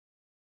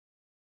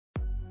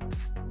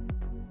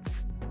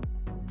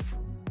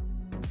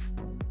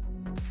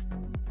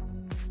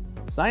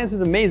Science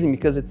is amazing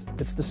because it's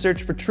the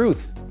search for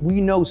truth. We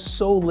know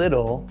so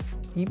little,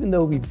 even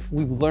though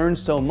we've learned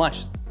so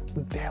much,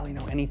 we barely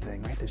know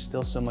anything, right? There's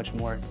still so much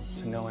more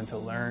to know and to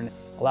learn.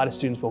 A lot of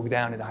students will go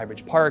down into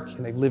Highbridge Park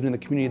and they've lived in the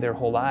community their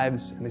whole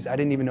lives and they say, I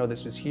didn't even know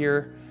this was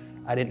here.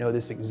 I didn't know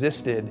this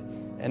existed.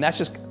 And that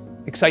just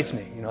excites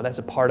me. You know, that's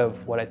a part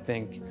of what I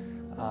think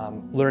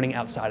learning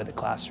outside of the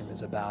classroom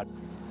is about.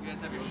 You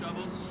guys have your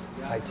shovels?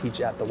 I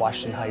teach at the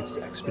Washington Heights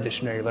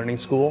Expeditionary Learning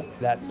School.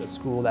 That's a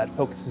school that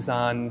focuses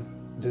on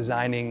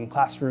designing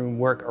classroom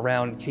work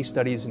around case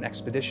studies and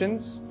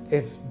expeditions.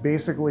 It's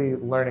basically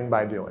learning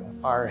by doing.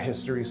 Our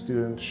history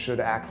students should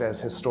act as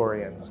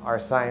historians. Our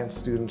science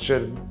students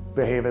should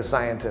behave as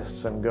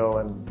scientists and go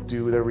and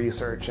do the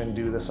research and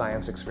do the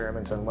science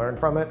experiments and learn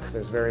from it.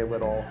 There's very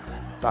little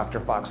Dr.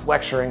 Fox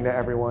lecturing to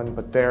everyone,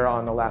 but they're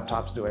on the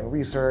laptops doing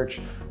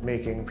research,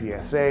 making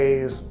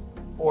PSAs,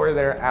 or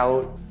they're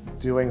out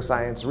doing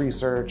science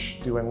research,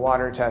 doing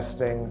water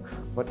testing,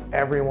 but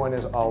everyone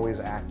is always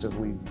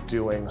actively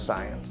doing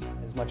science.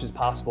 As much as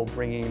possible,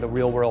 bringing the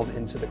real world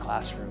into the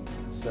classroom.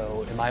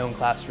 So in my own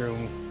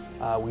classroom,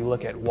 we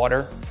look at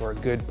water for a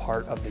good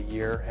part of the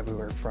year,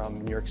 everywhere from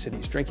New York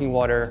City's drinking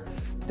water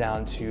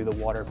down to the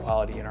water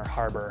quality in our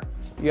harbor.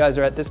 You guys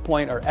are at this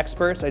point are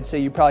experts. I'd say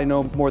you probably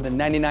know more than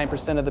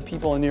 99% of the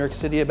people in New York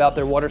City about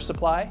their water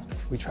supply.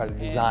 We try to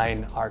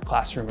design our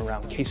classroom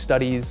around case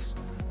studies,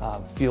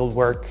 field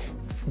work,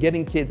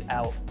 getting kids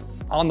out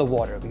on the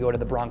water. We go to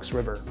the Bronx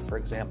River, for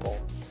example,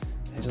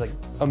 and just like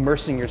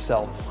immersing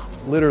yourselves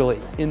literally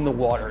in the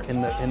water,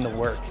 in the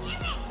work.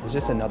 It's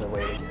just another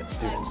way to get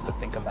students to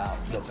think about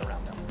what's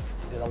around them.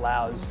 It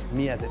allows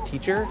me as a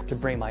teacher to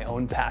bring my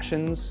own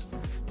passions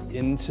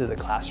into the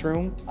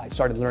classroom. I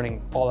started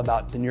learning all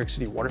about the New York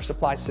City water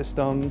supply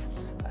system.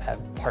 I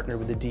have partnered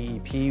with the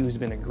DEP, who's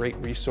been a great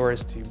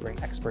resource to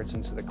bring experts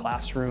into the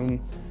classroom.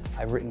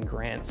 I've written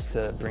grants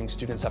to bring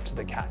students up to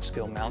the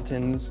Catskills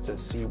mountains to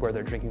see where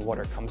their drinking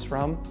water comes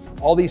from.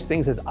 All these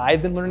things, as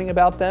I've been learning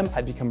about them,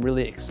 I've become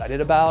really excited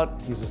about.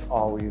 He's just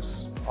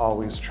always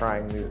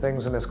trying new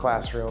things in his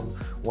classroom.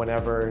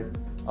 Whenever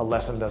a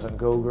lesson doesn't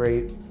go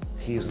great,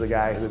 he's the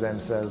guy who then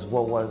says,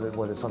 what was it?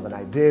 Was it something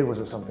I did? Was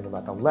it something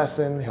about the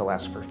lesson? He'll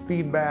ask for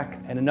feedback.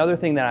 And another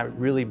thing that I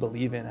really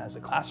believe in as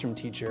a classroom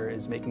teacher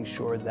is making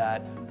sure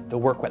that the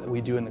work that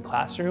we do in the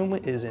classroom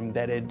is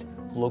embedded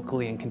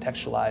locally and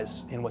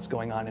contextualized in what's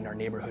going on in our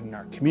neighborhood and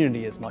our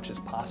community as much as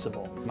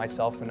possible.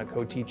 Myself and a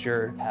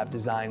co-teacher have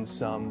designed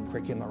some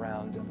curriculum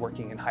around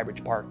working in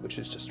Highbridge Park, which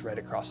is just right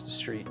across the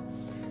street.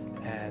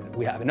 And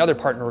we have another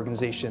partner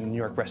organization, the New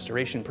York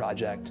Restoration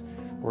Project.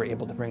 We're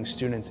able to bring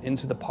students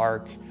into the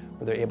park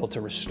where they're able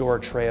to restore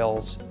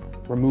trails,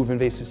 remove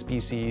invasive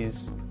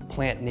species,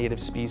 plant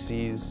native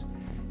species,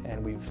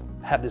 and we've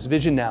had this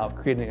vision now of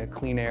creating a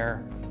clean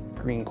air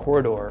green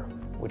corridor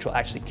which will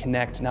actually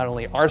connect not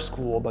only our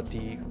school, but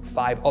the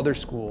 5 other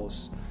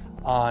schools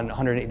on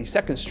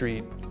 182nd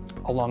Street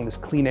along this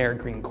clean air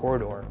green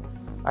corridor.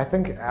 I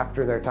think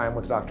after their time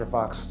with Dr.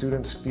 Fox,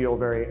 students feel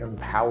very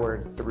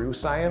empowered through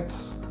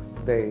science.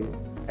 They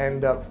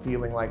end up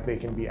feeling like they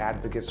can be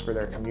advocates for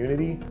their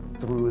community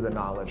through the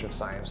knowledge of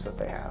science that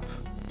they have.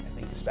 I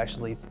think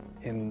especially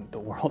in the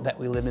world that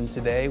we live in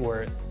today,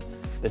 where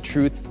the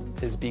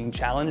truth is being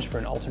challenged for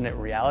an alternate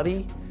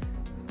reality,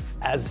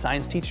 as a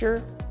science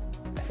teacher,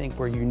 I think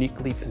we're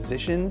uniquely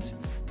positioned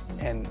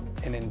and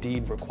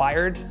indeed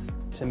required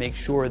to make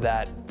sure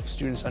that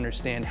students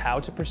understand how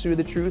to pursue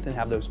the truth and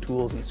have those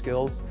tools and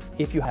skills.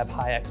 If you have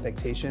high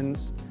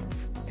expectations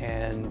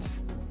and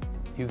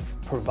you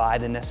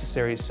provide the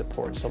necessary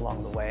supports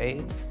along the way,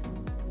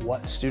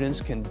 what students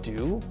can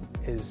do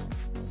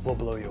will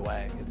blow you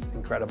away. It's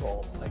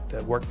incredible, like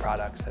the work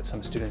products that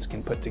some students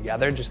can put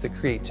together, just the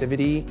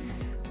creativity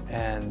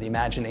and the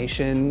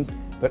imagination,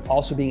 but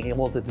also being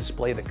able to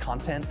display the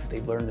content that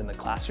they've learned in the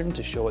classroom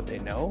to show what they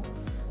know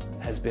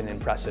has been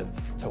impressive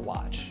to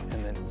watch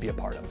and then be a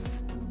part of.